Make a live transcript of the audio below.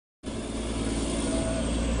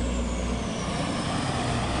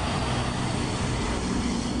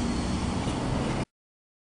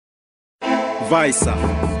Vice,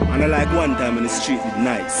 and I like one time in the street with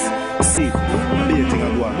nice. See, be a thing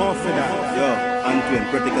I go on. More for that. Yo, Antwin,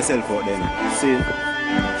 protect yourself out there. See?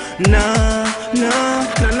 Nah, nah,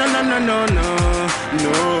 nah, nah, nah, nah, nah, nah,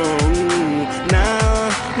 no, nah, nah,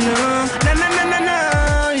 nah, nah, nah, nah, nah.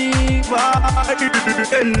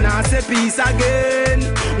 And I say peace again,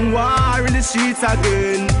 war in the streets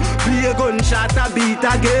again. Be a gunshot, a beat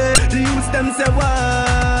again. The youths them say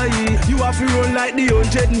why you have to run like the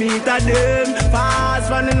 100 meter them.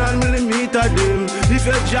 Fast running on millimeter them. If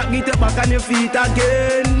you jack get back on your feet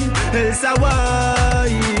again. Else why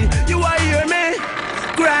you are hear me?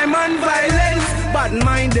 Crime and violence, bad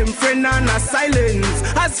mind them friend and a silence.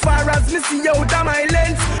 As far as me see out of my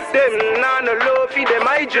lens, them nah no love for them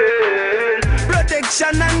I jail.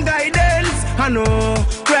 Protection and guidance, I know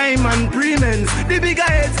crime and premense. The bigger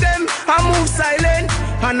heads them, I move silent,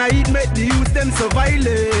 and I eat make the youth them so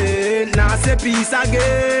violent. Now say peace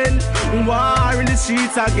again, war in the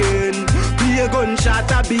streets again. Be a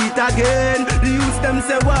gunshot, a beat again. The youth them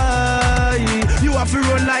say why you have to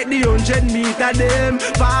run like the 100 meter them.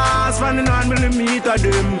 Fast running on millimeter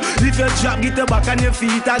them. If you drop, get your back on your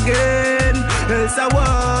feet again. Else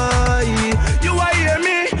why you are hear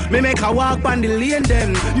me? Me make a walk on the lane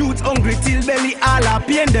them. Youth hungry till belly all a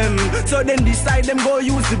pain them. So then decide them go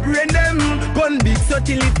use the brain them. Gun big so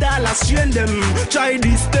till it all a strain them. Try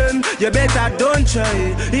this them, you better don't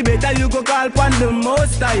try. You better you go call pon the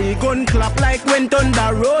most high. Gun clap like when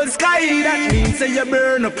thunder rolls sky. That means say you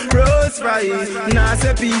burn up rose fries. Now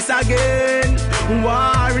say peace again,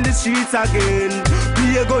 war in the streets again.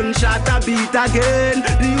 Be a gunshot a beat again.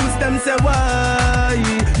 The youth them say why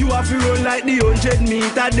you have to run like the 100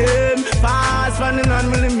 meter them. Fast running on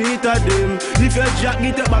millimeter them. If you jack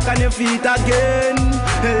get your back on your feet again.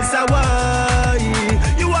 Else why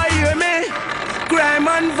you are hear me? Crime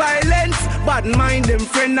and violence, bad mind them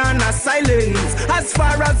friend and a silence. As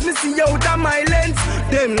far as me see out of my lens,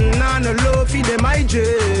 them nah no love for them I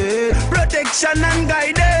jail. Protection and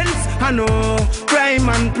guidance, I know crime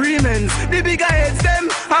and premense. The bigger heads them,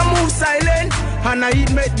 I move silent, and I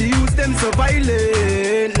eat make the youth them so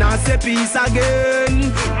violent. Now say peace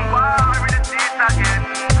again, war with the streets again.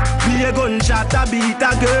 Be a gunshot a beat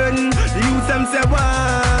again. The youth them say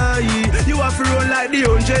why you have to run like the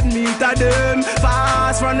 100 meter them.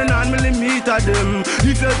 Fast running on millimeter them.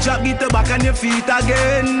 If you drop, get your back on your feet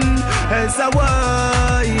again. Else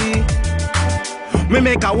why me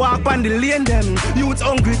make a walk on the lane them. Youth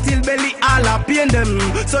hungry till belly all a pain them.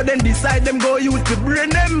 So then decide them go use the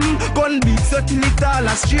brain them. Gun beat so till it all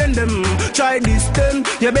a strain them. Try this them,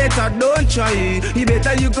 you better don't try. You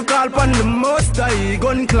better you could call pon the most high.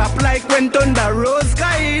 Gun clap like when thunder rolls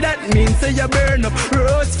sky. That means say you burn up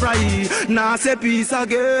rose fry. Now say peace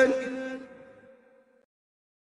again.